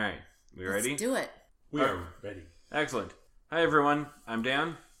We ready? Let's do it. We are ready. Excellent. Hi, everyone. I'm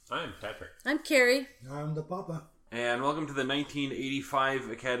Dan. I'm Patrick. I'm Carrie. I'm the Papa. And welcome to the 1985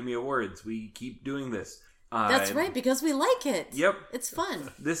 Academy Awards. We keep doing this. That's right, because we like it. Yep. It's fun.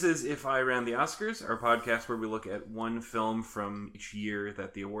 This is If I Ran the Oscars, our podcast where we look at one film from each year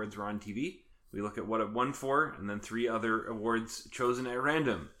that the awards were on TV. We look at what it won for, and then 3 other awards chosen at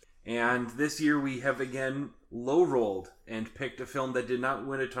random. And this year we have again low-rolled and picked a film that did not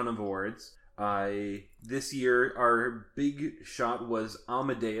win a ton of awards. This year our big shot was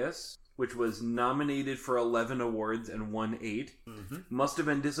Amadeus, which was nominated for 11 awards and won 8. Mm-hmm. Must have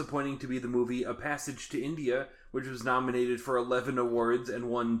been disappointing to be the movie A Passage to India, which was nominated for 11 awards and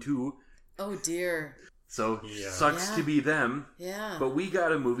won 2. Oh dear. So, sucks to be them. Yeah. But we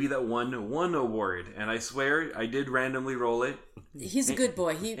got a movie that won 1 award, and I swear I did randomly roll it. He's a good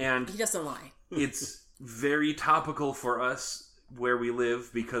boy. He doesn't lie. It's very topical for us where we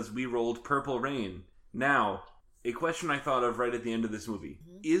live because we rolled Purple Rain. Now, a question I thought of right at the end of this movie.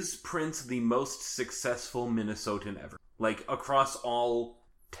 Mm-hmm. Is Prince the most successful Minnesotan ever? Like, across all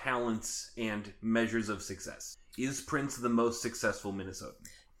talents and measures of success. Is Prince the most successul Minnesotan?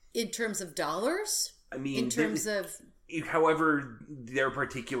 In terms of dollars? I mean... In terms of... However, their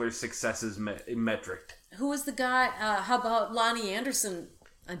particular success is metriced. Who was the guy? How about Lonnie Anderson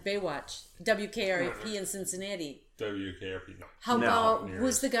on Baywatch? WKRP in Cincinnati. WKRP, no. How about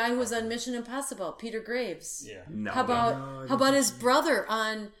who's the guy who was on Mission Impossible? Peter Graves. Yeah. No. How about his brother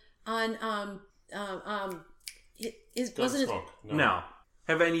on wasn't it? No.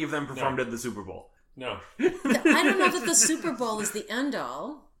 Have any of them performed at the Super Bowl? No. I don't know that the Super Bowl is the end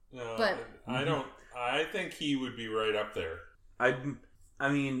all. No, but I don't. I think he would be right up there.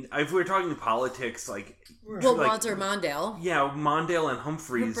 I mean, if we're talking politics, Walter Mondale. Yeah, Mondale and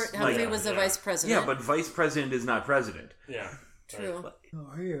Humphreys. Humphrey was the vice president. Yeah, but vice president is not president. Yeah. True. No,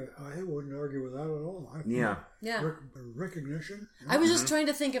 I wouldn't argue with that at all. I Yeah. Recognition. I was just trying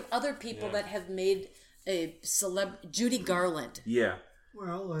to think of other people that have made a Judy Garland. Yeah.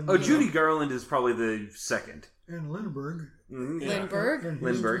 Well, and, Judy Garland is probably the second. And Lindbergh. Mm-hmm. Lindbergh.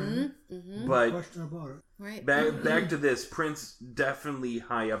 Mm-hmm. But no question about it. Right. Back to this, Prince definitely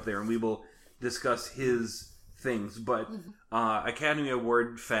high up there, and we will discuss his things. But Academy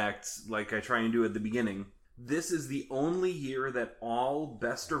Award facts, like I try and do at the beginning, this is the only year that all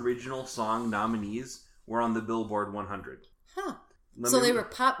Best Original Song nominees were on the Billboard 100. Huh. So they were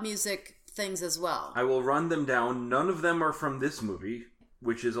pop music things as well. I will run them down. None of them are from this movie,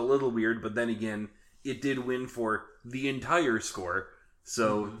 which is a little weird, but then again, it did win for the entire score,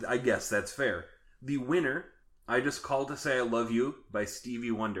 so I guess that's fair. The winner, I Just Called to Say I Love You by Stevie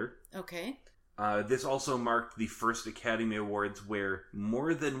Wonder. Okay. This also marked the first Academy Awards where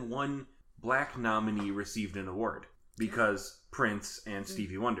more than one black nominee received an award, because Prince and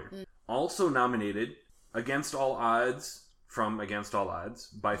Stevie Wonder. Also nominated, Against All Odds from Against All Odds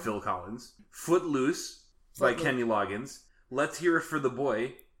by Phil Collins, Footloose by Kenny Loggins, Let's Hear It for the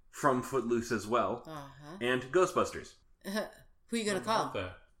Boy from Footloose as well, and Ghostbusters. Who are you going to call?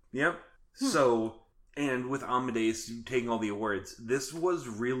 Yep. So, and with Amadeus taking all the awards, this was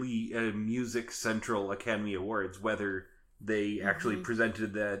really a Music Central Academy Awards, whether they actually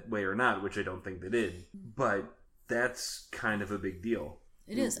presented that way or not, which I don't think they did. But that's kind of a big deal.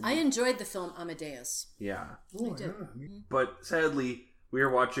 It is. I enjoyed the film Amadeus. Yeah. Oh, I did. But sadly, we are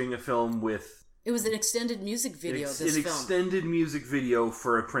watching a film with... It was an extended music video, this film. An extended music video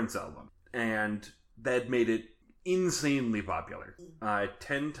for a Prince album. And that made it insanely popular.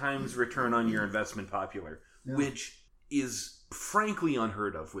 10 times return on your investment popular, which is frankly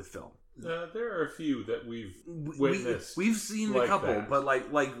unheard of with film. There are a few that we've witnessed. We've seen a couple, that. But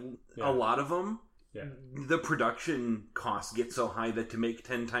a lot of them, the production costs get so high that to make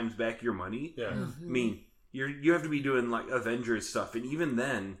 10 times back your money, I mean, you have to be doing like Avengers stuff, and even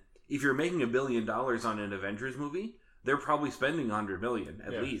then, if you're making $1 billion on an Avengers movie, they're probably spending $100 million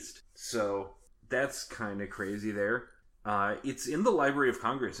at least. So that's kind of crazy there. It's in the Library of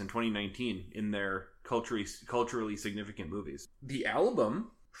Congress in 2019 in their culturally significant movies. The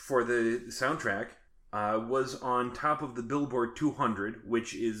album for the soundtrack was on top of the Billboard 200,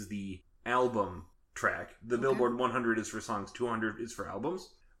 which is the album track. The Billboard 100 is for songs, 200 is for albums,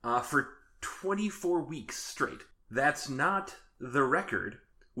 for 24 weeks straight. That's not the record.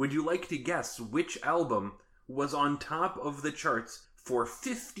 Would you like to guess which album was on top of the charts for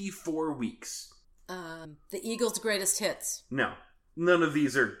 54 weeks? The Eagles' Greatest Hits. No. None of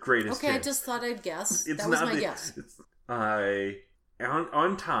these are greatest hits. I just thought I'd guess. That was my guess.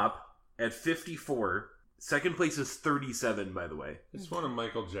 On top, at 54, second place is 37, by the way. It's one of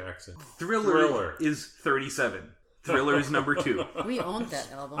Michael Jackson. Thriller is 37. Thriller's number 2. We owned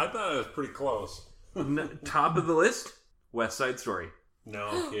that album. I thought it was pretty close. Top of the list, West Side Story.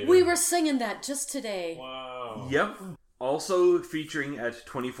 No kidding. We were singing that just today. Wow. Yep. Also featuring at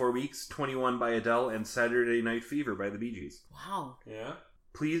 24 Weeks, 21 by Adele, and Saturday Night Fever by the Bee Gees. Wow. Yeah?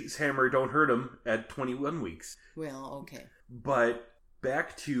 Please Hammer, Don't Hurt 'Em at 21 Weeks. Well, okay. But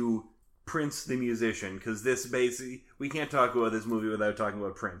back to Prince the musician, because this basically, we can't talk about this movie without talking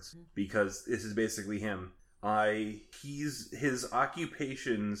about Prince, because this is basically him. His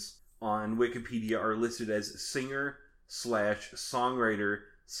occupations on Wikipedia are listed as singer / songwriter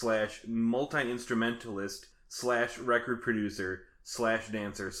 / multi-instrumentalist / record producer /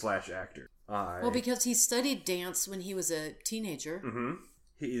 dancer / actor. Well, because he studied dance when he was a teenager. Mm-hmm.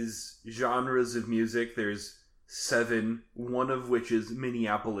 His genres of music, there's 7, one of which is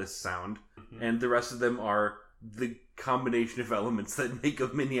Minneapolis sound, and the rest of them are the combination of elements that make a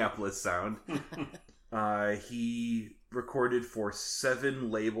Minneapolis sound. He recorded for 7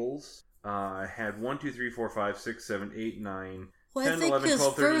 labels, had 1, 2, 3, 4, 5, 6, 7, 8, 9, Well, 10, I think 11, his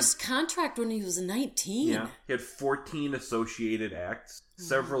 12, 13. first contract when he was 19. Yeah, he had 14 associated acts,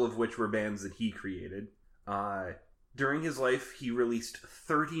 several of which were bands that he created. During his life, he released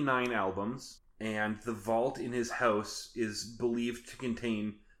 39 albums, and the vault in his house is believed to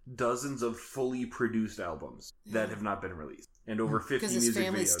contain dozens of fully produced albums that have not been released, and over 50 because music his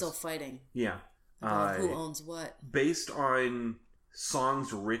family's videos. still fighting. Yeah. About who owns what. Based on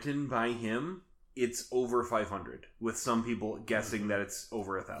songs written by him, it's over 500, with some people guessing that it's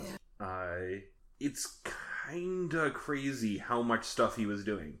over 1,000. It's kind of crazy how much stuff he was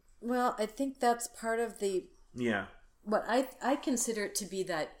doing. Well, I think that's part of the... Yeah. What I consider it to be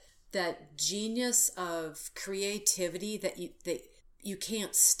that genius of creativity that you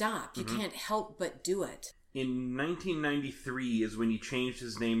can't stop. You can't help but do it. In 1993 is when he changed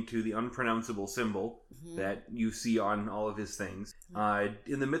his name to the unpronounceable symbol that you see on all of his things,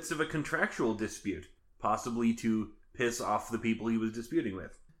 in the midst of a contractual dispute, possibly to piss off the people he was disputing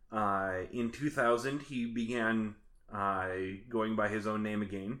with. In 2000, he began going by his own name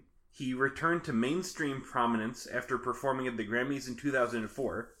again. He returned to mainstream prominence after performing at the Grammys in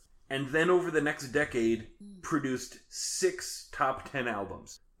 2004, and then over the next decade, produced 6 top 10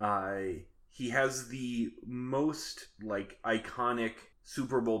 albums. He has the most, iconic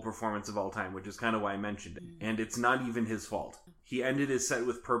Super Bowl performance of all time, which is kind of why I mentioned it. And it's not even his fault. He ended his set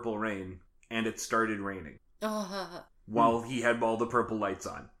with Purple Rain, and it started raining. While he had all the purple lights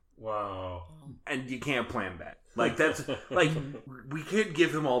on. Wow. And you can't plan that. That's, we can't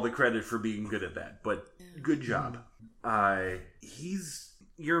give him all the credit for being good at that, but good job.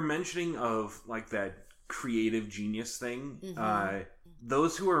 You're mentioning of, that creative genius thing.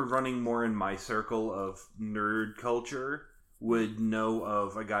 Those who are running more in my circle of nerd culture would know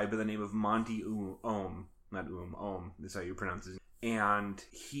of a guy by the name of Monty Oum. Not Oum. That's how you pronounce his name. And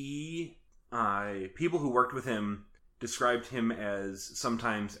he, people who worked with him described him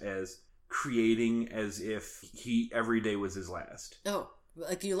sometimes as creating as if every day was his last. Oh,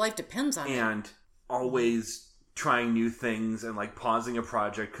 like your life depends on it. And always trying new things and pausing a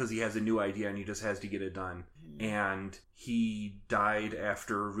project because he has a new idea and he just has to get it done. And he died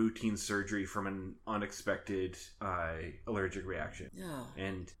after routine surgery from an unexpected allergic reaction. Oh.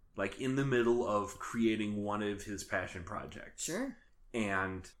 And in the middle of creating one of his passion projects. Sure.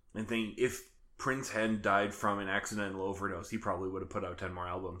 And I think if Prince hadn't died from an accidental overdose, he probably would have put out 10 more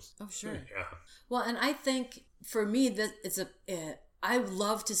albums. Oh, sure. Yeah. Well, and I think for me that I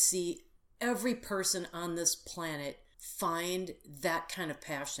love to see every person on this planet find that kind of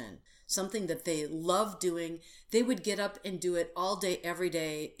passion, something that they love doing. They would get up and do it all day, every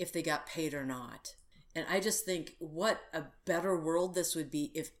day, if they got paid or not. And I just think what a better world this would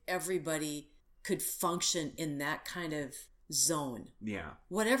be if everybody could function in that kind of zone. Yeah.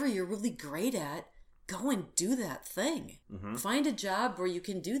 Whatever you're really great at, go and do that thing. Mm-hmm. Find a job where you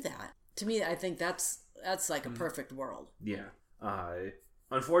can do that. To me, I think that's like a perfect world. Yeah.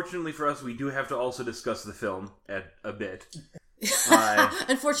 Unfortunately for us, we do have to also discuss the film a bit.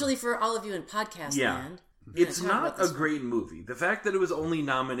 Unfortunately for all of you in podcast land. It's not a great movie. The fact that it was only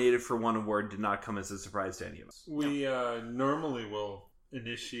nominated for 1 award did not come as a surprise to any of us. We normally will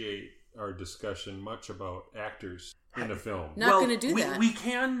initiate our discussion much about actors in a film. Not going to do that. We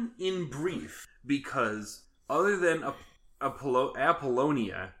can in brief, because other than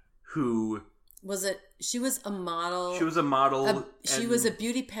Apollonia, who... She was a model. She was a model. She was a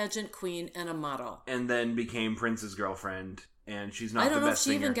beauty pageant queen and a model. And then became Prince's girlfriend, and she's not the best singer. I don't know if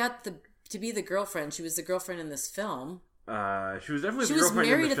she even got to be the girlfriend. She was the girlfriend in this film. She was definitely the girlfriend in the film. She was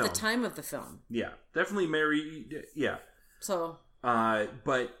married at the time of the film. Yeah, definitely married. Yeah. So.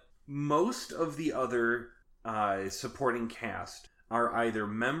 But most of the other supporting cast are either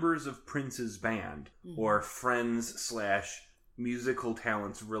members of Prince's band or friends / musical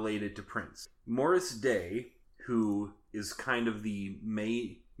talents related to Prince. Morris Day, who is kind of the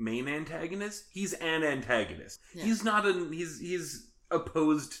main antagonist, he's an antagonist. Yeah. He's not he's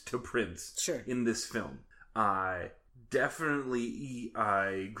opposed to Prince in this film. Definitely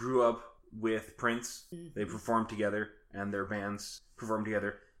grew up with Prince. They performed together, and their bands performed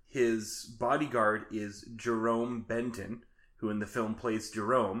together. His bodyguard is Jerome Benton, who in the film plays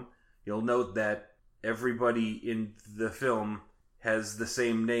Jerome. You'll note that everybody in the film has the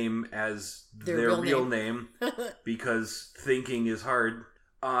same name as their real name because thinking is hard.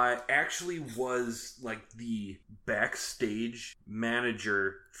 Actually was like the backstage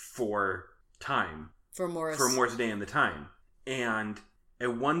manager for Time. For Morris Day and the Time. And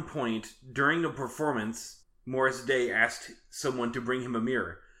at one point during a performance, Morris Day asked someone to bring him a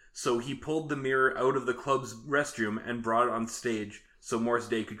mirror. So he pulled the mirror out of the club's restroom and brought it on stage so Morris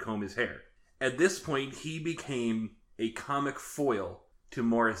Day could comb his hair. At this point, he became a comic foil to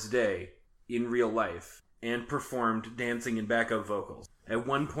Morris Day in real life and performed dancing and backup vocals. At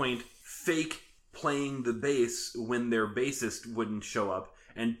one point, fake playing the bass when their bassist wouldn't show up,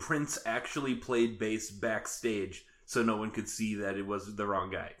 and Prince actually played bass backstage so no one could see that it was the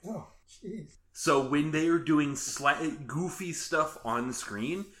wrong guy. Oh, jeez. So when they are doing goofy stuff on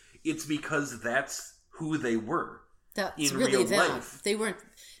screen, it's because that's who they were. That's in really real them. Life. They weren't.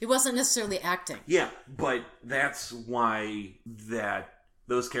 It wasn't necessarily acting. Yeah, but that's why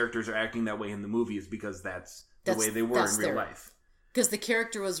those characters are acting that way in the movie, is because that's the way they were in real life. Because the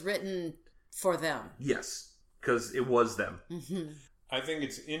character was written for them. Yes, because it was them. Mm-hmm. I think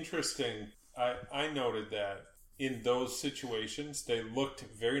it's interesting. I noted that in those situations, they looked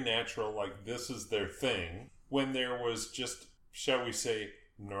very natural, like this is their thing. When there was just, shall we say,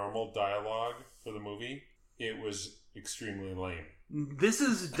 normal dialogue for the movie, it was extremely lame. This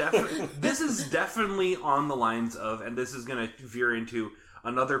is definitely on the lines of, and this is going to veer into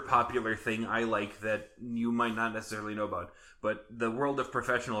another popular thing I like that you might not necessarily know about, but the world of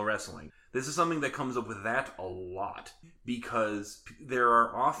professional wrestling. This is something that comes up with that a lot, because there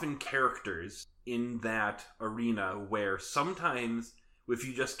are often characters in that arena where sometimes if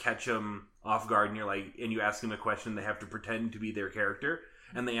you just catch them off guard and you ask them a question, they have to pretend to be their character,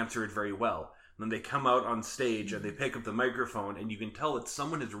 and they answer it very well. Then they come out on stage and they pick up the microphone, and you can tell that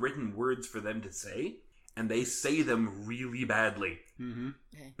someone has written words for them to say, and they say them really badly. Mm-hmm.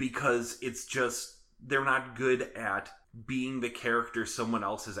 Okay. Because it's just, they're not good at being the character someone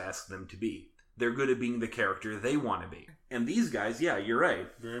else has asked them to be. They're good at being the character they want to be. And these guys, yeah, you're right.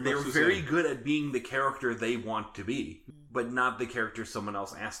 They're very good at being the character they want to be, but not the character someone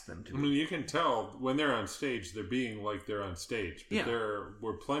else asked them to be. I mean, you can tell when they're on stage, they're being like they're on stage. But there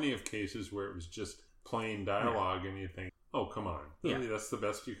were plenty of cases where it was just plain dialogue, and you think, oh, come on. Really, that's the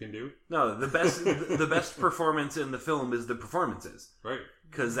best you can do? No, the best performance in the film is the performances. Right.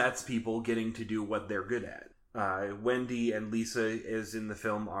 Because that's people getting to do what they're good at. Wendy and Lisa is in the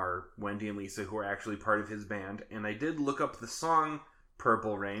film are Wendy and Lisa, who are actually part of his band. And I did look up the song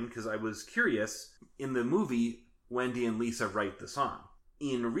Purple Rain because I was curious. In the movie, Wendy and Lisa write the song.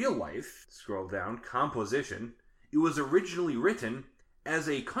 In real life, scroll down, composition, it was originally written as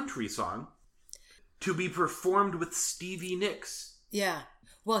a country song to be performed with Stevie Nicks. Yeah.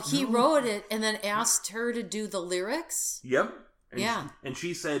 Well, he wrote it and then asked her to do the lyrics. Yep. And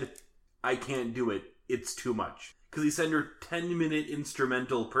she said, I can't do it. It's too much. Because he sent her 10-minute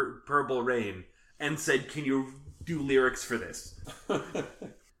instrumental Purple Rain and said, can you do lyrics for this?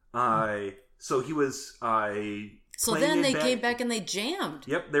 So he was So then they came back and they jammed.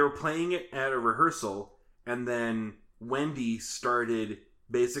 Yep, they were playing it at a rehearsal, and then Wendy started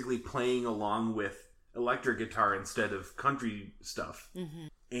basically playing along with electric guitar instead of country stuff. Mm-hmm.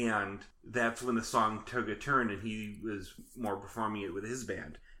 And that's when the song took a turn, and he was more performing it with his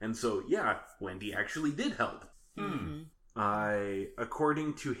band. And so, yeah, Wendy actually did help. Mm-hmm.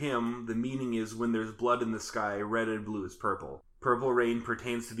 According to him, the meaning is when there's blood in the sky, red and blue is purple. Purple rain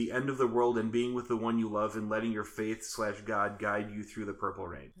pertains to the end of the world and being with the one you love and letting your faith/God guide you through the purple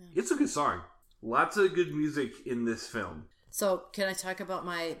rain. Yeah. It's a good song. Lots of good music in this film. So, can I talk about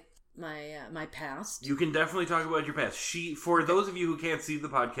my past? You can definitely talk about your past. For those of you who can't see the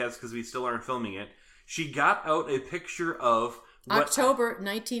podcast because we still aren't filming it, she got out a picture of October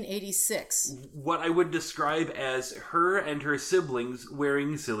 1986. What I would describe as her and her siblings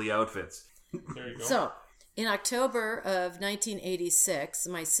wearing silly outfits. There you go. So, in October of 1986,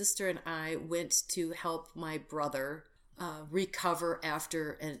 my sister and I went to help my brother recover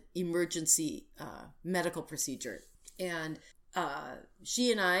after an emergency medical procedure. And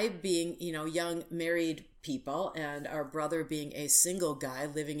she and I, being, young married people, and our brother being a single guy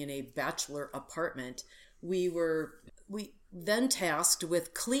living in a bachelor apartment, we then tasked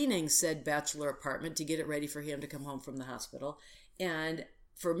with cleaning said bachelor apartment to get it ready for him to come home from the hospital. And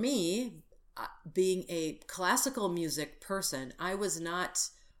for me, being a classical music person, I was not,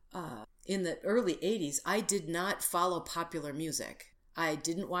 in the early 80s, I did not follow popular music. I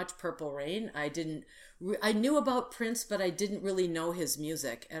didn't watch Purple Rain. I knew about Prince, but I didn't really know his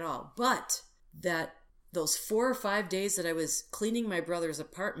music at all. But those 4 or 5 days that I was cleaning my brother's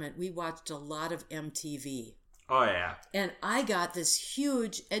apartment, we watched a lot of MTV. Oh, yeah. And I got this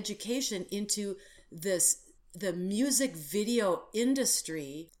huge education into the music video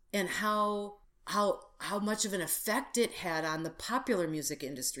industry and how much of an effect it had on the popular music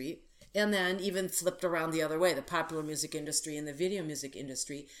industry. And then even flipped around the other way, the popular music industry and the video music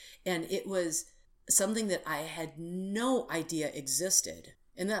industry. And it was something that I had no idea existed.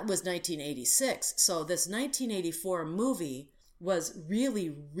 And that was 1986. So this 1984 movie was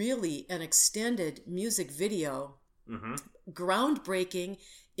really, really an extended music video, groundbreaking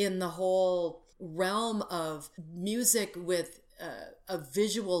in the whole realm of music with a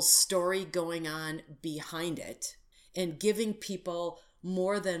visual story going on behind it and giving people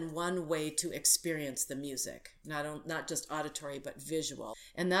more than one way to experience the music, not just auditory but visual.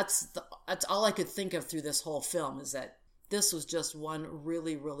 And that's all I could think of through this whole film, is that this was just one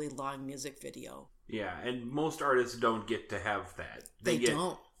really, really long music video. Yeah, and most artists don't get to have that. They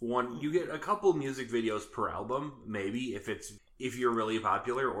don't. You get a couple music videos per album, maybe, if you're really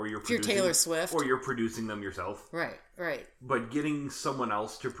popular, or if you're Taylor Swift, or you're producing them yourself. Right. But getting someone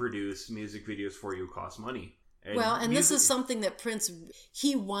else to produce music videos for you costs money. And this is something that Prince,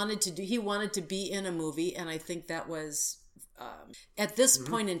 he wanted to do. He wanted to be in a movie, and I think that was, at this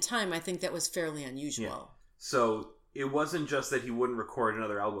point in time, I think that was fairly unusual. Yeah. So it wasn't just that he wouldn't record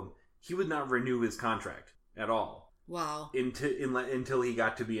another album. He would not renew his contract at all. Wow. Until he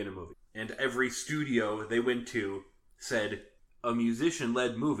got to be in a movie. And every studio they went to said, a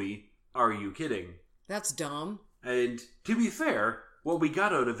musician-led movie, are you kidding? That's dumb. And to be fair, what we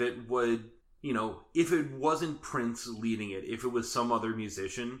got out of it would... if it wasn't Prince leading it, if it was some other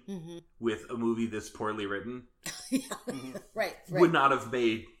musician with a movie this poorly written, right, would not have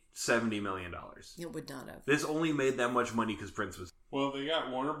made $70 million. It would not have. This only made that much money because Prince was... Well, they got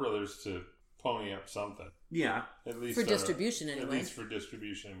Warner Brothers to pony up something. Yeah. At least for distribution, anyway. At least for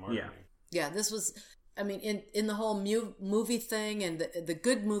distribution and marketing. Yeah, this was... I mean, in the whole movie thing and the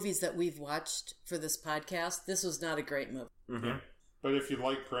good movies that we've watched for this podcast, this was not a great movie. Mm-hmm. Yeah. But if you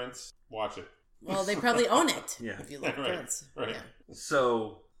like Prince, watch it. Well, they probably own it. Yeah. If you like Prince. Right. Yeah.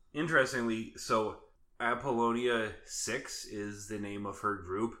 So, interestingly, Apollonia 6 is the name of her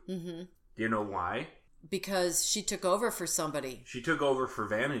group. Mm-hmm. Do you know why? Because she took over for somebody. She took over for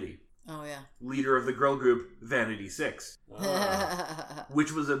Vanity. Oh, yeah. Leader of the girl group Vanity 6.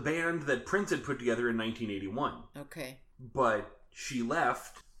 Which was a band that Prince had put together in 1981. Okay. But she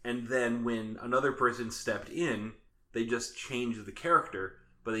left, and then when another person stepped in, they just changed the character,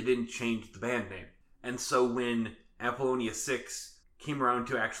 but they didn't change the band name. And so when Apollonia 6 came around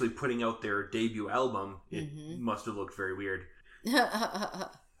to actually putting out their debut album, it must have looked very weird.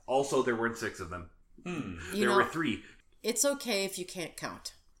 Also, there weren't 6 of them. There were 3. It's okay if you can't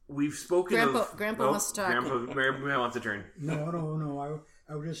count. We've spoken Grandpa wants to talk. Grandpa wants a turn. No.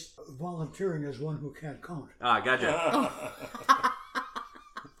 I was just volunteering as one who can't count. Ah, gotcha.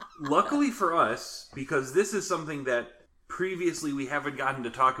 Luckily for us, because this is something that previously we haven't gotten to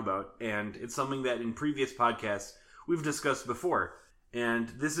talk about, and it's something that in previous podcasts we've discussed before. And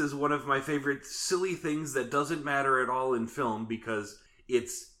this is one of my favorite silly things that doesn't matter at all in film because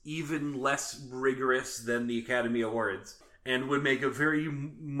it's even less rigorous than the Academy Awards and would make a very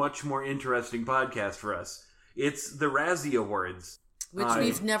much more interesting podcast for us. It's the Razzie Awards. Which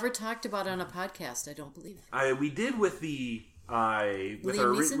we've never talked about on a podcast, I don't believe. We did with the with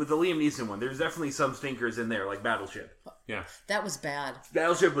the Liam Neeson one. There's definitely some stinkers in there, like Battleship. Yeah. That was bad.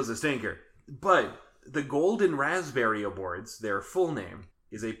 Battleship was a stinker. But the Golden Raspberry Awards, their full name,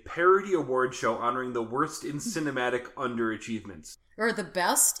 is a parody award show honoring the worst in cinematic underachievements. Or the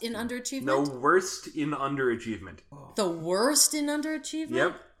best in underachievement? No, worst in underachievement. The worst in underachievement?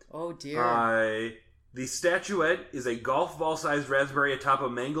 Yep. Oh, dear. The statuette is a golf ball-sized raspberry atop a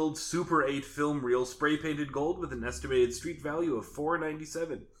mangled Super 8 film reel spray-painted gold with an estimated street value of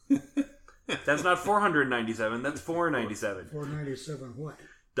 $497. That's not $497, that's $497. $497 what?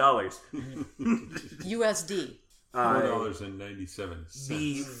 Dollars. USD. $4.97.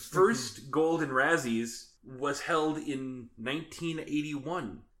 The first Golden Razzies was held in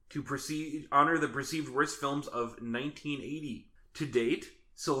 1981 to honor the perceived worst films of 1980. To date,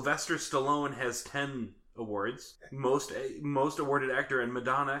 Sylvester Stallone has 10 awards. Most awarded actor, and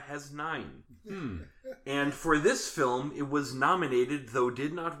Madonna has 9. And for this film, it was nominated, though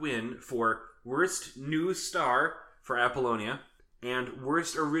did not win, for Worst New Star for Apollonia and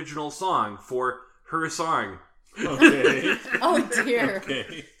Worst Original Song for Her Song. Okay. Oh dear.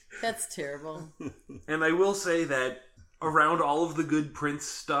 Okay. That's terrible. And I will say that around all of the good Prince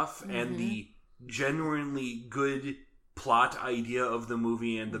stuff and the genuinely good plot idea of the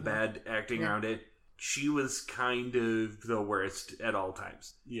movie and the bad acting around it, she was kind of the worst at all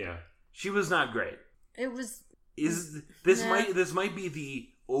times. Yeah. She was not great. It was. This might be the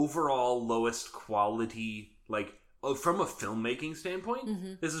overall lowest quality, like from a filmmaking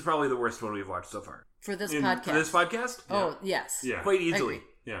standpoint. This is probably the worst one we've watched so far. For this podcast. For this podcast? Oh, yes. Yeah. Quite easily.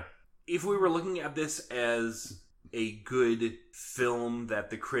 Yeah. If we were looking at this as a good film that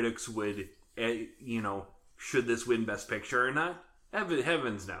the critics would, should this win Best Picture or not?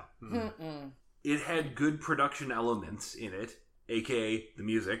 Heavens no. It had good production elements in it, aka the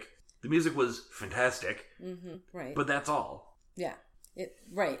music. The music was fantastic. Right. But that's all. Yeah.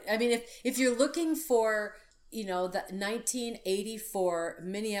 Right. I mean, if you're looking for, the 1984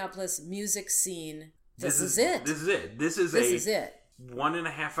 Minneapolis music scene, this is it. This is it. This is it.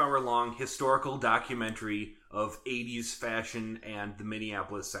 1.5 hour long historical documentary of 80s fashion and the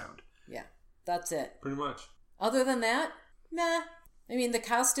Minneapolis sound. Yeah. That's it. Pretty much. Other than that, nah. I mean, the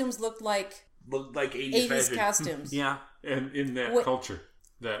costumes looked like 80s fashion. Costumes. Yeah. And in that culture.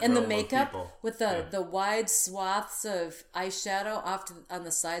 And the makeup with the wide swaths of eyeshadow on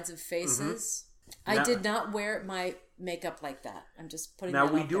the sides of faces. I did not wear my makeup like that. I'm just putting that out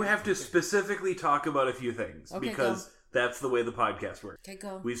there. Now, we do have to specifically talk about a few things because that's the way the podcast works. Okay,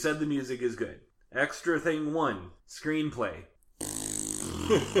 go. We've said the music is good. Extra thing 1, screenplay.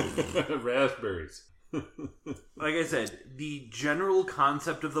 Raspberries. Like I said, the general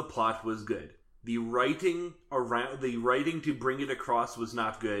concept of the plot was good. The writing to bring it across was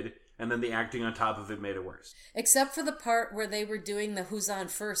not good, and then the acting on top of it made it worse. Except for the part where they were doing the Who's on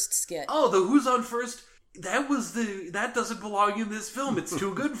First skit. Oh, the Who's on First? That doesn't belong in this film. It's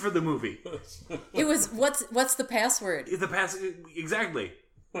too good for the movie. It was what's the password? Exactly.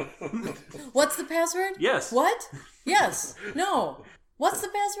 What's the password? Yes. What? Yes. No. What's the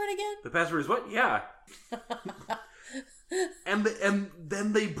password again? The password is what? Yeah. And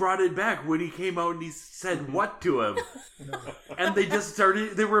then they brought it back when he came out and he said what to him. And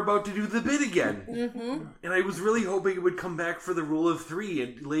they were about to do the bit again. And I was really hoping it would come back for the rule of 3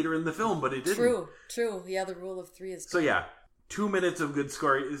 and later in the film, but it didn't. True. Yeah, the rule of 3 is good. So yeah, 2 minutes of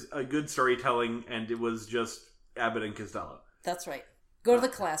good storytelling, and it was just Abbott and Costello. That's right. Go to the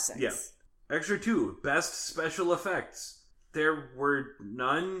classics. Yeah. Extra 2, best special effects. There were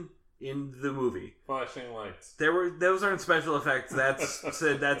none in the movie. Flashing lights. Those aren't special effects.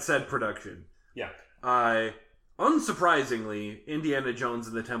 That's said production. Yeah. Unsurprisingly, Indiana Jones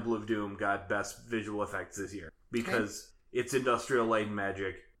and the Temple of Doom got best visual effects this year because it's Industrial Light and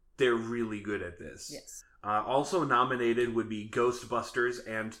Magic. They're really good at this. Yes. Also nominated would be Ghostbusters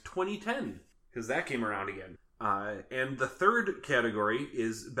and 2010 because that came around again. And the third category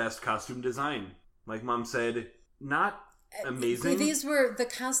is best costume design. Like Mom said, not amazing. These were the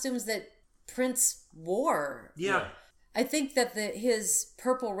costumes that Prince wore. Yeah. I think that his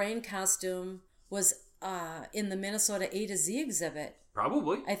Purple Rain costume was in the Minnesota A to Z exhibit.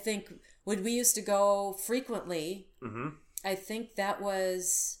 Probably. I think when we used to go frequently, I think that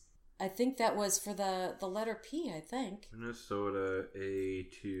was for the letter P, I think. Minnesota A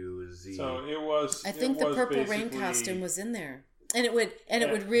to Z. So it was. I think the Purple Rain costume was in there. And it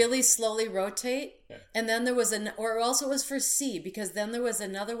would really slowly rotate. Yeah. And then there was or also it was for C, because then there was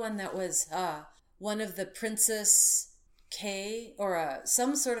another one that was one of the Princess K or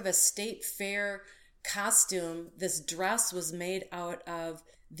some sort of a state fair costume. This dress was made out of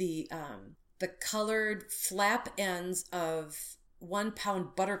the colored flap ends of 1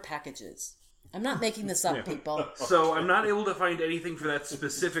 pound butter packages. I'm not making this up, people. So I'm not able to find anything for that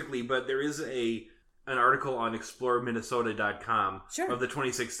specifically, but there is an article on exploreminnesota.com of the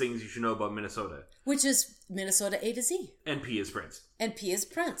 26 things you should know about Minnesota. Which is Minnesota A to Z. And P is Prince.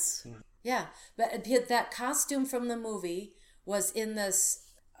 Yeah. But that costume from the movie was in this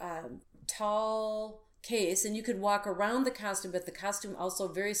tall case, and you could walk around the costume, but the costume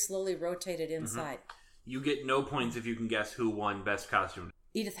also very slowly rotated inside. You get no points if you can guess who won Best Costume.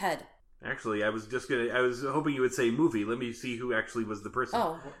 Edith Head. Actually, I was hoping you would say movie. Let me see who actually was the person.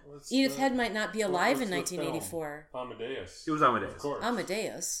 Oh, Edith Head might not be alive in 1984. Amadeus. It was Amadeus. Of course.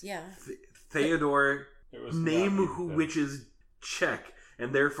 Amadeus, yeah. Theodore, name which is Czech,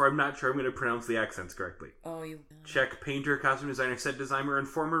 and therefore I'm not sure I'm going to pronounce the accents correctly. Oh, Czech painter, costume designer, set designer, and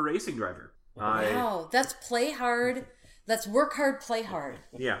former racing driver. Wow, that's play hard. That's work hard, play hard.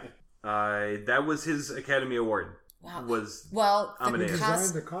 Yeah. That was his Academy Award. Wow. Was Amadeus.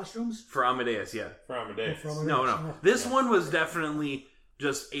 Designed the costumes? For Amadeus, yeah. For Amadeus. No. This one was definitely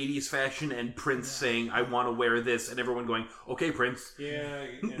just 80s fashion and Prince saying, I want to wear this, and everyone going, okay, Prince. Yeah,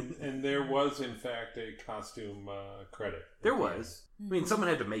 and there was, in fact, a costume credit. There was. I mean, someone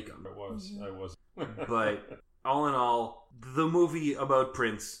had to make them. It was. I wasn't. But all in all, the movie about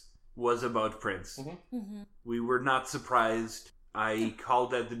Prince was about Prince. We were not surprised. I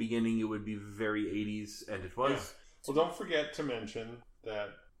called at the beginning it would be very 80s, and it was. Yeah. Well, don't forget to mention that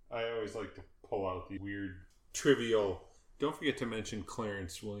I always like to pull out the weird, trivial... Don't forget to mention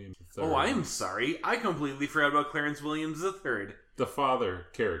Clarence Williams III. Oh, I am sorry. I completely forgot about Clarence Williams III. The father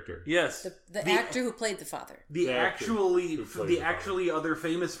character. Yes. The actor who played the father. The actually other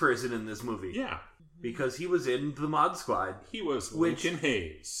famous person in this movie. Yeah. Because he was in the Mod Squad. He was Lincoln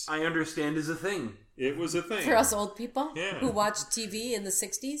Hayes. I understand is a thing. It was a thing. For us old people yeah. who watched TV in the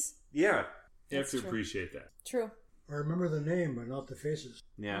 60s? Yeah. You have to appreciate that. True. I remember the name, but not the faces.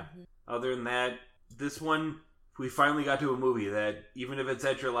 Yeah. Other than that, this one, we finally got to a movie that, even if it's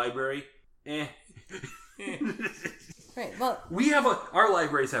at your library, Right. Well, our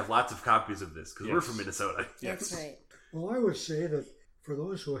libraries have lots of copies of this, because we're from Minnesota. That's right. Well, I would say that for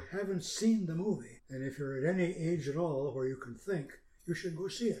those who haven't seen the movie, and if you're at any age at all where you can think, you should go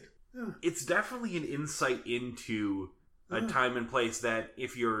see it. Yeah. It's definitely an insight into a time and place that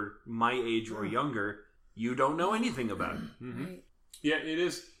if you're my age or younger, you don't know anything about. Right. Yeah, it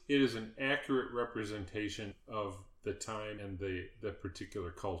is an accurate representation of the time and the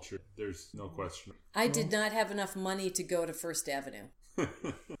particular culture. There's no question. I did not have enough money to go to First Avenue.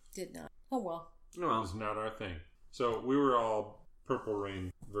 Did not. Oh, well. It was not our thing. So we were all Purple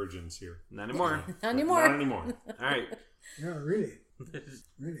Rain virgins here. Not anymore. Not anymore. Not anymore. All right. Yeah, really.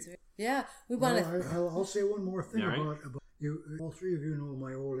 Really. Yeah, we want to... I'll say one more thing right. about you. All three of you know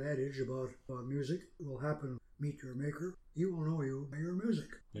my old adage about music. It will happen, meet your maker. He will know you by your music.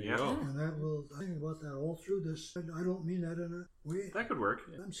 There you go. And that will, I think about that all through this. And I don't mean that in a way. That could work.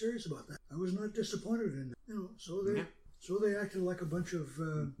 I'm serious about that. I was not disappointed in that. So they acted like a bunch of...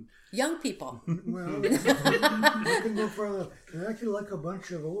 young people. Well, we can go further. They acted like a bunch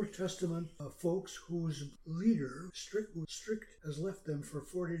of Old Testament folks whose leader, strict has left them for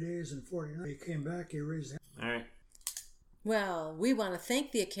 40 days and 40 nights. He came back, he raised... All right. Well, we want to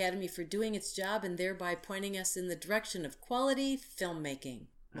thank the Academy for doing its job and thereby pointing us in the direction of quality filmmaking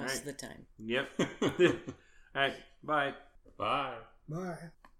most of the time. Yep. All right. Bye. Bye. Bye.